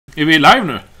Är vi live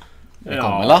nu?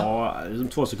 Ja,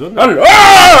 2 sekunder.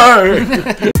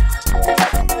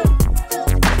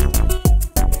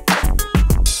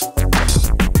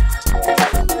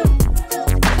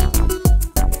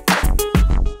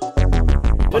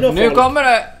 Nu kommer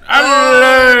det! Den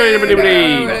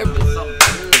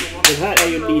här är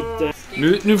ju lite...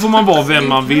 Nu får man vara vem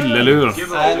man vill, eller hur?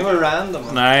 Nej, nu är det random.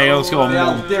 Nej,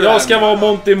 jag ska vara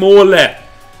Montemole.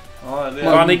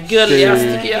 Han är gulligast,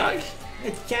 tycker jag.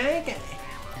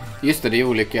 Just det är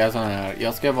olika sådana här.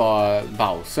 Jag ska vara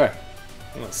Bowser.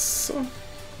 Asså.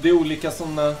 Det är olika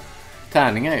sådana...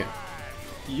 Tärningar ju.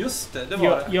 Just det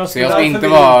var det. Så jag ska inte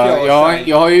vara...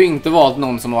 Jag har ju inte valt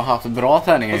någon som har haft bra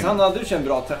tärningar. Fast han hade ju en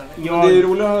bra tärning. Ja. Men det är ju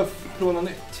roligt att prova något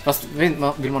nytt. Fast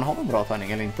vill man ha en bra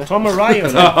tärning eller inte? Tom och Ryo.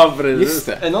 Ja, precis. Just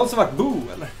det. Är det någon som varit Boo,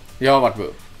 eller? Jag har varit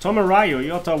Boo. Tom och Ryo,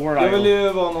 jag tar Ryo. Jag vill ju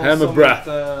vara någon som Bra.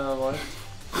 inte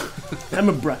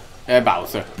varit... Bra.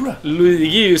 Bowser.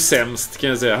 Luigi är ju sämst, kan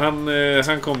jag säga.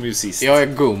 Han kommer ju sist. Jag är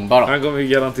Goomba då. Han kommer ju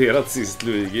garanterat sist,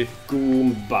 Luigi.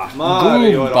 Goomba.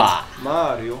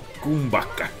 Mario.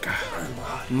 Goombakaka.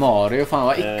 Mario, fan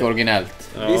vad icke-originellt.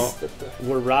 Ja. Visst det.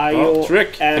 Ryo Ja,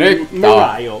 tryck. and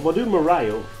Mario. Vad du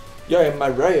Mario? Jag är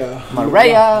Mariah.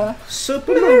 Mariah.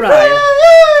 Super Mario.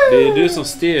 Det är du som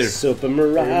styr. Super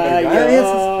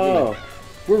Mario.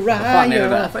 Vad fan är det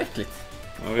där för äckligt?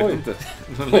 Jag vet inte.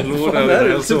 Det ser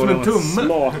ut som en tumme.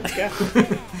 Smaka.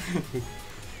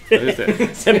 Just det.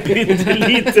 Sen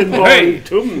pytteliten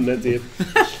barntumme typ.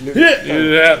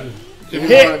 Yeah,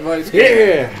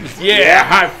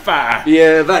 high five! Vi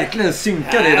är verkligen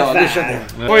synkade idag, det känner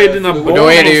jag. Vad är dina barn?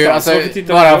 Då är det ju, alltså, någonstans?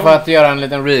 bara för att göra en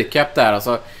liten recap där.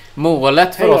 Alltså,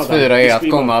 målet för oss 4 är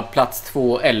att komma plats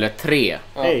 2 eller 3.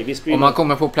 Om man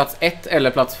kommer på plats 1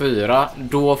 eller plats 4,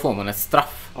 då får man ett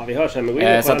straff. Ja, vi hörs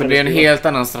sen. Så att det blir en helt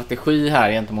annan strategi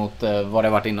här gentemot vad det har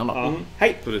varit innan då. Ja.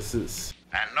 Hej! Precis.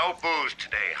 And no booze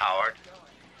today, Howard.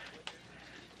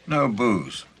 No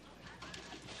booze.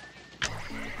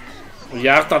 Och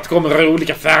hjärtat kommer i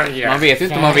olika färger. Man vet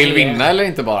inte om man vill vinna eller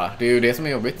inte bara. Det är ju det som är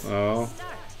jobbigt. Ja.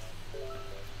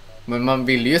 Men man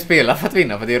vill ju spela för att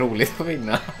vinna, för det är roligt att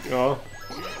vinna. Ja.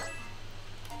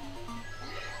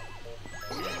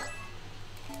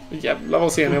 Jävlar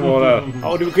vad sen jag var där. Ja,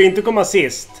 och du kan ju inte komma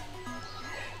sist.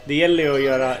 Det gäller ju att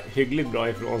göra hyggligt bra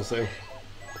ifrån sig.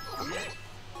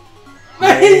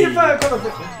 Nej, fan jag kollar på.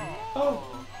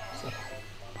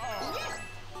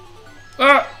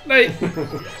 Nej.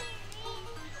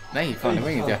 Nej, fan det var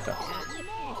inget hjärta.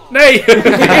 Nej!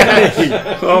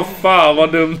 Åh fan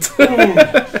vad dumt.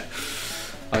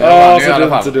 Ja, så i alla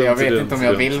fall. så dumt, Jag vet så inte om dumt,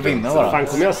 jag vill vinna bara. Fan,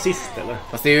 kommer jag sist eller?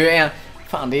 Fast det är ju en...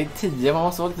 Fan, det är 10. Man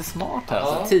måste vara lite smart här.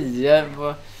 Ja. Så 10...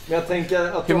 Men jag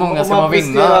tänker att hur många om ska man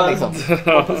vinna liksom?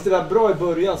 Om man presterar bra i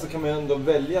början så kan man ju ändå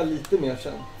välja lite mer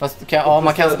sen. Fast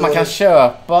man kan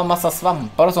köpa massa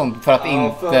svampar och sånt för att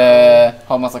inte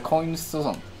ha massa coins och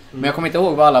sånt. Men jag kommer inte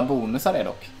ihåg vad alla bonusar är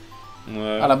dock.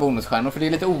 Nej. Alla bonusstjärnor, för det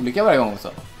är lite olika varje gång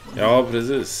också. Ja,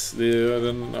 precis. Det är ju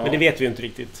den, ja. Men det vet vi ju inte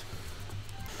riktigt.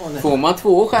 Får man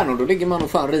 2 stjärnor då ligger man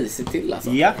nog fan risigt till alltså.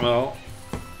 Ja. Ja.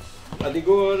 Ja, det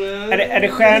går... Är det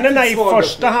stjärnorna i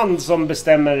första hand som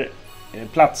bestämmer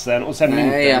platsen och sen Nej,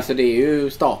 mynten? alltså det är ju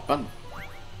stapeln.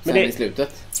 Sen det... i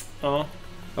slutet. Ja.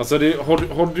 Alltså det, har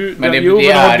du... Men det har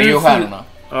är du ju stjärnorna.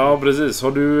 Ja, precis.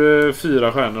 Har du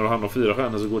 4 stjärnor och han har 4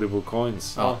 stjärnor så går det på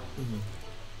coins. Ja.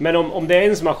 Men om det är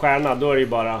en som har stjärna, då är det ju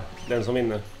bara den som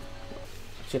vinner.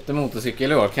 Köpte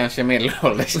motorcykel i år, kanske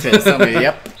medelålders som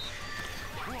japp.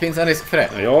 Finns en risk för det?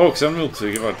 Ja, jag har också en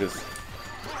motorcykel faktiskt.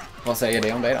 Vad säger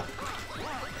det om dig då?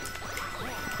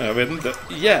 Jag vet inte.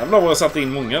 Jävlar vad jag satt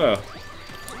in många där.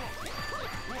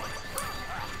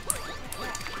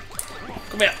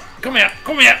 Kom igen!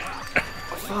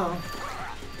 Fan.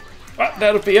 Va,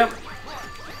 där uppe igen.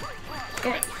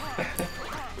 Kom igen.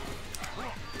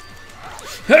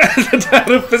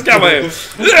 Där uppe ska man ju.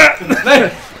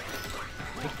 Nej!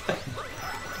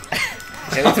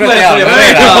 Jag tror att jag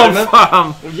Ja,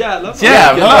 fan.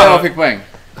 Jävlar jag fick poäng.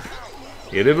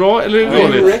 Är det bra eller är det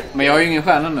dåligt? Men jag har ju ingen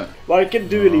stjärna nu. Varken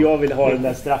du eller jag vill ha den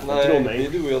där straffen, tro Nej, det är mig.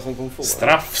 du och jag som kommer få.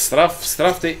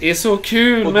 Straff. Det är så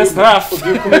kul med straff. Och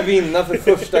du kommer vinna för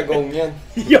första gången.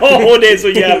 Ja, och det är så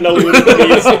jävla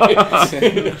orättvist.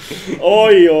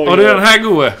 Oj. Och det är den här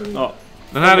goe. Ja.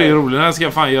 Den här är ju rolig. Den här ska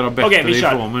jag fan göra bättre Okej, vi kör.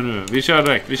 ifrån mig nu. Vi kör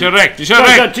direkt.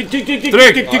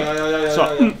 Tryck. Så.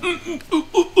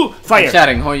 Fire.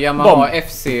 Kärring har Yamaha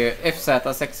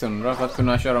FZ600 för att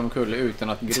kunna köra omkull utan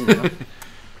att grina.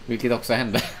 Vilket också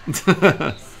hände.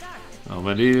 Ja,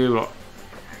 men det är ju bra.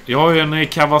 Jag har ju en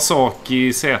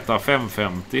Kawasaki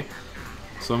Z550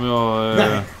 som jag...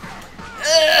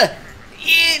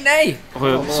 nej!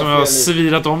 Som jag har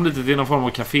svirat om lite till någon form av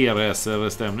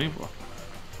kaféracer-stämning på.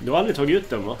 Du har aldrig tagit ut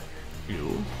den, va? Jo.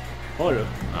 Har du? Ja.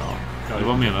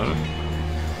 Vad menar du?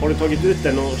 Har du tagit ut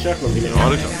den och kört någonting? Ja,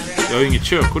 det är klart. Jag har ju inget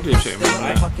körkort i och för sig, men...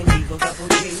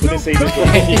 Så det säger du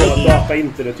på data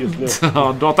internet just nu.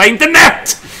 Ja, data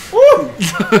internet!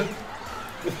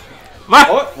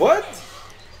 Va? What?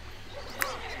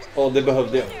 Det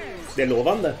behövde jag. Det är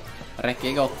lovande.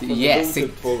 Räcker gott.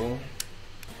 Jäsigt.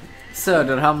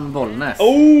 Söderhamn, Bollnäs.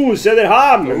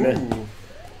 Söderhamn!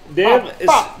 Det är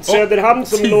Söderhamn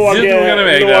som låg 12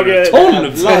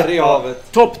 i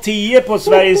havet. topp 10 på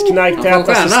Sveriges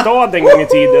knarktätaste stad en gång i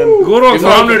tiden. Gå rakt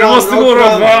fram nu, du måste gå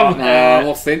rakt fram. Nej, jag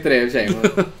måste inte det i och för sig.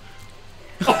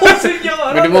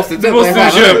 Men du måste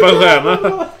köpa en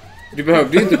stjärna. Du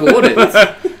behövde ju inte gå dit.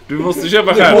 Du måste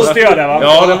köpa stjärna. Du måste göra det, va?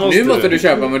 Ja, det måste nu måste du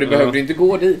köpa, men du behövde inte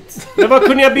gå dit. Men vad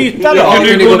kunde jag byta då? Ja,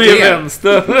 du går ner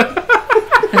vänster.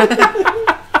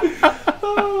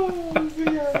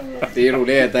 Det är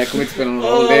roligt, det här kommer inte spela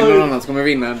någon roll. Det är någon annan som kommer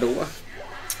vinna ändå.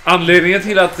 Anledningen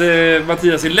till att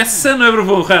Mattias är ledsen över att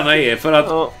få en stjärna är för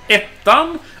att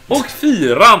ettan och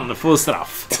fyran får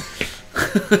straff.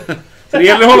 Så det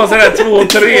gäller att hålla sig där 2 och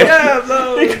 3.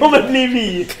 Det kommer bli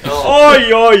vi.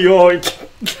 Oj.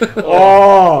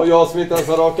 Och jag som inte ens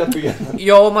har rakat benen.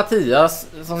 Jag och Mattias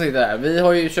som sitter där, vi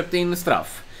har ju köpt in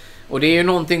straff. Och det är ju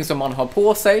någonting som man har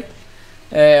på sig.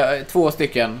 2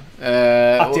 stycken.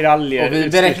 Attiraljer. Och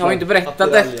vi har inte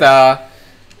berättat detta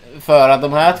för att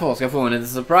de här 2 ska få en liten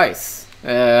surprise.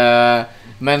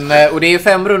 Och det är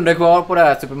 5 runder kvar på det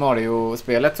här Super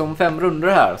Mario-spelet. Så om 5 runder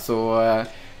här så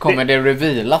kommer det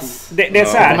revealas. Det är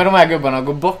så här. Kommer de här gubbarna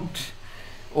gå bort.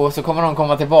 Och så kommer de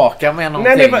komma tillbaka med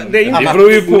någonting. Nej, det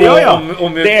beror ju på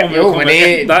om vi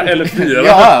kommer etta eller 4.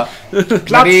 Ja.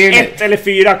 Plats 1 eller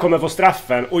 4 kommer få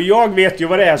straffen. Och jag vet ju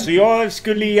vad det är. Så jag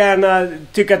skulle gärna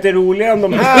tycka att det är roligare om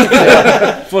de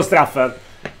här får straffen.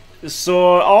 Så,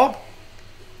 ja.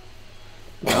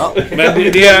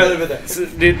 Men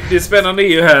det spännande är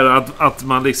ju här att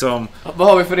man liksom... Vad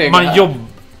har vi för regler man jobbar...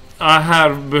 Här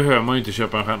behöver man ju inte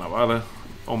köpa en stjärna, va? Eller?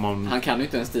 Om man... Han kan ju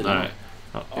inte ens stila. Nej.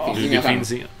 Det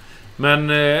finns inga.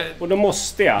 Men... och då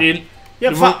måste jag.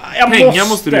 Pengar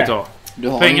måste du ta. Du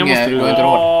har pengar måste du inte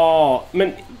råd.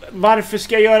 Men varför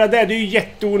ska jag göra det? Det är ju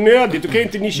jätteonödigt. Då kan ju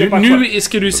inte ni köpa... Nu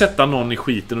ska du sätta någon i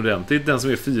skiten ordentligt. Den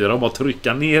som är 4 och bara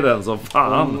trycka ner den som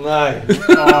fan. Nej.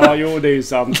 Ja, jo, det är ju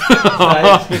sant.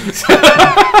 Nej.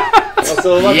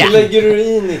 Alltså, varför lägger du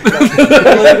in Niklas? Det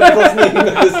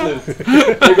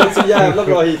har gått så jävla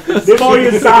bra hittills. Det var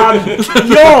ju sant!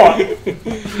 Ja!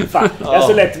 Fan, jag är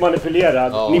så lätt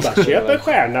manipulerad. Ni bara, köp en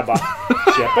stjärna bara.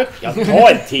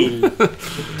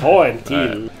 Ta en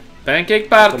till. Pancake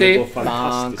party.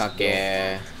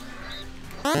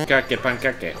 Pankake.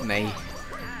 Pancake. Nej.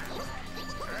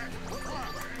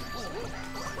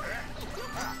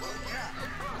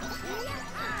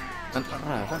 Men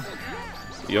röven.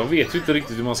 Jag vet ju inte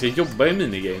riktigt hur man ska jobba i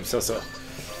minigames, alltså.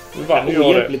 Nu vann jag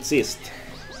ohjälpligt sist.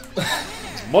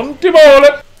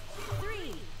 Montymålet!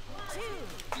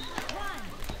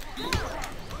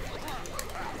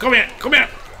 Kom igen!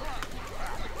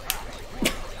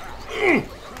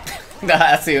 Det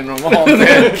här ser ju normalt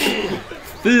ut.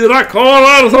 4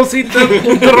 karlar som sitter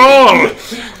och drar!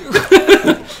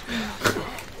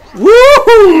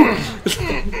 Woohoo!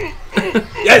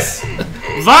 Yes!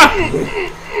 Va?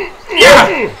 Ja!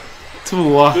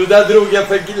 2. Du, där drog jag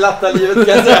för glatta livet,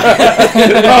 kan jag säga.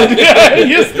 Ja,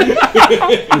 just det.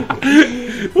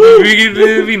 Vi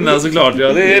vill vinna såklart,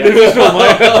 ja. Det förstår man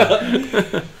ju.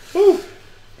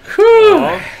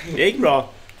 Ja, det gick bra.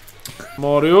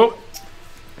 Mario.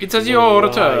 It's your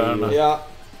turn. Ja.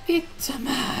 It's a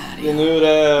Mario. Det är nu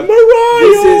det...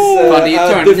 This is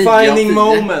a defining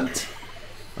moment.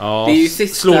 Ja, det är ju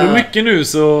sista... slår du mycket nu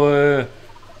så...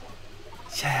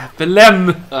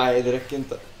 Jävlen! Nej, det räcker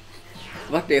inte.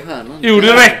 Vart är stjärnan? Jo,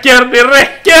 det räcker!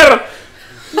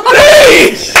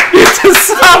 Nej! Det är inte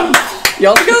sant!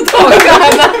 Jag ska ta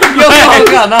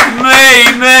stjärnan! Nej!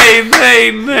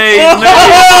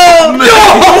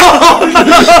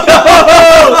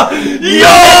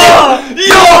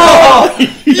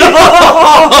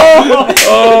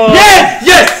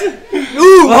 Yes!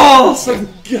 Så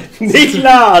gött!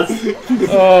 Niklas!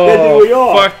 Det är du och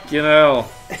jag! Fucking hell!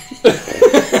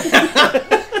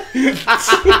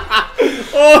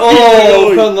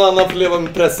 Skön Anna får leva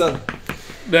med pressen.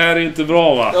 Det här är inte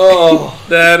bra, va?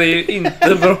 Det här är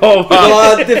inte bra, va?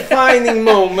 Ja, defining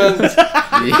moment.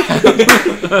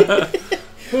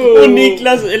 Och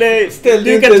Niklas, eller ställ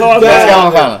du kan ta en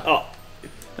stjärna. Ja.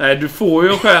 Nej, du får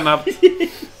ju en stjärna. Fy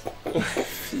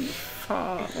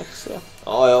fan också.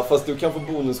 Ja, Ja, fast du kan få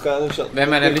bonusstjärnor.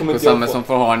 Vem är den lyckosamma som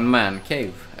får ha en man cave?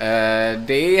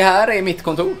 Det här är mitt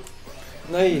kontor.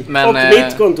 Nej. Men, och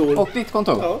mitt kontor. Och ditt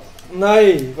kontor. Ja.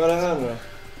 Nej, vad är det här nu?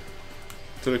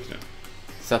 Tryck nu.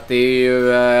 Så att det är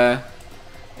ju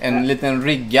en liten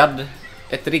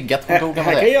ett riggat kontor kan man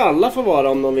Här kan säga. ju alla få vara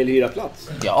om de vill hyra plats.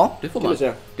 Ja, det får Kan man. du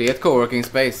säga. Det är ett coworking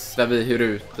space där vi hyr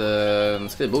ut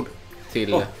skrivbord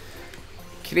till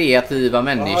kreativa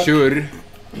människor.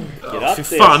 Grattis.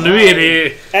 Fy fan, nu är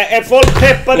det... Är folk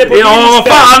peppade på Ja, vad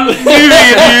fan! Nu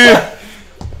är det ju...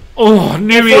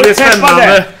 nu är det folk spännande.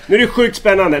 peppade? Nu är det sjukt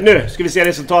spännande. Nu ska vi se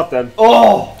resultaten. Det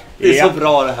är Ja. så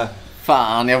bra det här.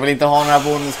 Fan, jag vill inte ha några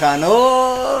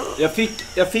bonusstjärnor.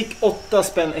 Jag fick 8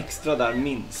 spänn extra där,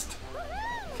 minst.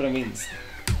 För en vinst.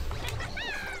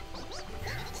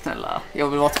 Snälla, jag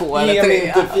vill vara 2 eller Ge mig 3.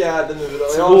 inte fjärde nu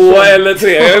då. 2 eller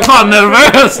 3. Jag är fan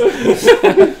nervös.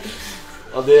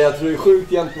 Ja, jag tror det är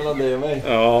sjukt jämnt mellan dig och mig.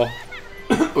 Ja.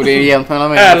 Och det är jämnt mellan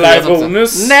mig.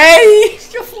 Ally-bonus. Nej!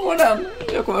 Jag får den.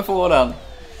 Jag kommer få den.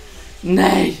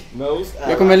 Nej! Most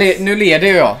Jag kommer nu leder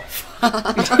jag.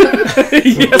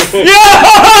 Yes.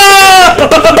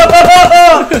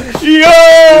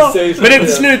 Ja! Men det är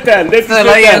inte slut än. Det är inte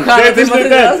Snälla, slut ge en än. stjärna Det är inte till slut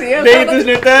Mattias, än. ge en Det är stjärna. inte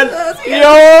slut än.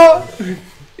 Ja! Ja!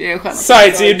 Det är en stjärna.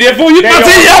 Sightseeing, det får ju Det är jag.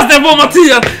 Mattias! Det får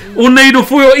Mattias! Och nej, då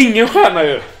får jag ingen stjärna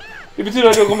ju. Det betyder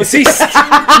att jag kommer sist.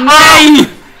 Nej!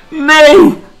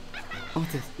 Nej!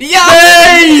 Ja!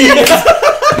 Nej!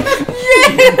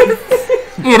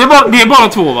 Det är bara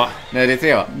 2 va? Nej, det är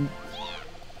 3 va?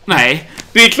 Nej,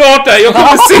 det är klart det. Jag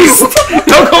kommer sist.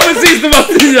 Jag kommer sist och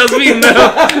Mattias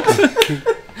vinner.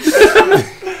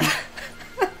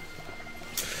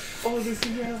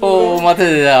 Åh,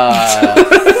 Mattias!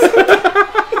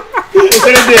 Och så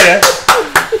är det det.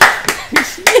 Det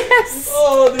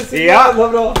är så Ja. jävla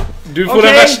bra. Du får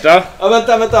Okej. den värsta. Ja,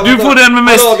 vänta. Du får den med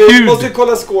mest Hallå, vi hud. måste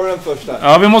kolla scoren först här.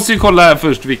 Ja, vi måste ju kolla här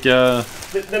först vilka...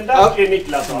 Den där ska ju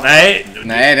Niklas ha. Nej.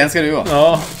 Nej, den ska du ha.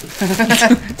 Ja.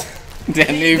 Den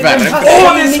är ju värre.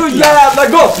 Åh, det är så jävla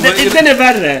gott! Den är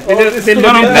värre.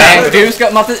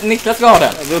 Nej, Niklas ska ha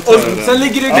den. Och sen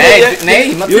ligger det Nej, grejer. nej,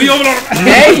 Jo, Mattias. jag vill ha den.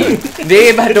 Nej!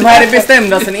 De här är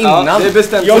bestämda sen Ja, innan. det är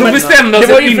bestämt. Ja, De men bestämde det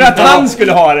sig var ju för att innan. han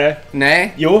skulle ha det.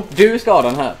 Nej, Jo. du ska ha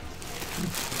den här.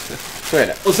 Så är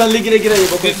det. Och sen ligger det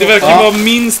grejer bakom. Det verkar Ja. vara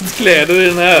minst kläder i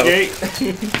den här. Okej.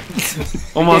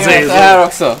 Om man Det säger är så. så här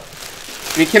också.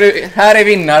 Här är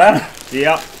vinnaren.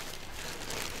 Ja.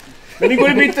 Men ni går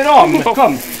och byter om.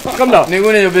 Kom då. Nu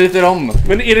går ni och byter om.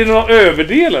 Men är det någon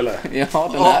överdel eller? Ja,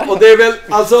 den Ja, här. och det är väl,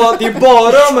 alltså det är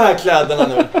bara de här kläderna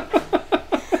nu.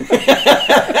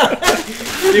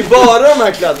 Det är bara de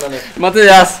här kläderna nu.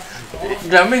 Mattias,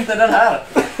 glöm inte den här.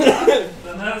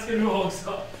 Den här ska du ha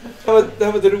också. Det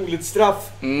här var ett roligt straff.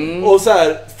 Mm. Och så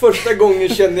här, första gången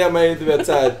kände jag mig, du vet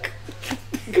så här,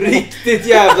 riktigt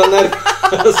jävla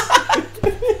nervös.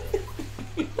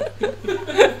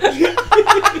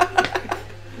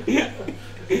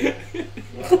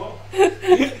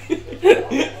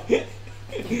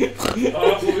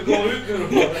 Ja, får vi gå ut nu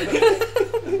då?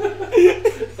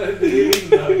 Det är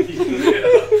vinnarkicken.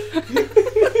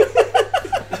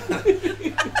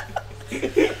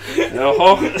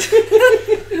 Jaha.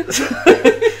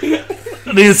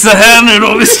 Det är så här nu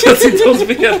då vi ska sitta och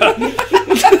spela.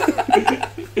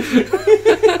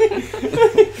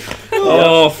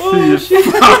 Åh, fy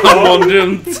fan vad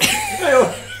dumt.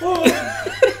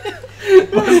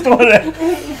 Vad står det?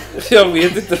 Jag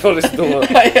vet inte vad det står.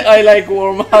 I like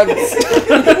warm hugs.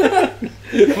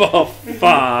 Vad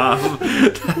fan.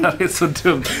 Det här är så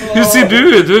dumt. Hur ser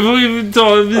du ut? Vi får ju ta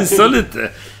och visa lite.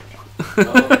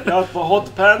 Jag har på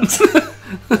hot pants.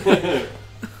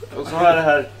 Och så har jag det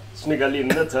här snygga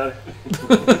linnet här.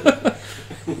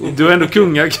 Du har ändå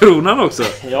kungakronan också.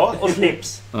 Ja, och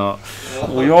slips. Ja.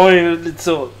 Och jag är ju lite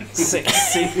så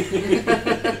sexy.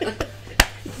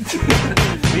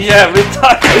 Jävligt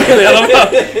taggad i alla fall.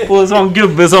 På en sån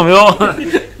gubbe som jag.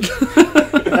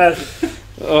 Här.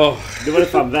 Oh. Det var det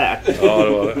fan värt. Ja, det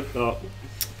var det. Ja.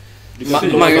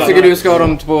 Magnus, tycker du ska ha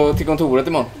dem till kontoret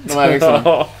imorgon? De här byxorna.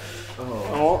 Ja.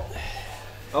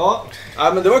 Ja.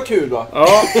 Ja, men det var kul va?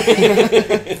 Ja.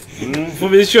 Får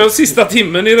vi köra sista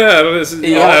timmen i det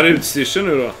här utstyrseln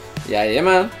nu då?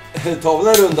 Jajamän. Ta väl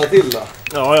en runda till då.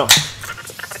 Ja.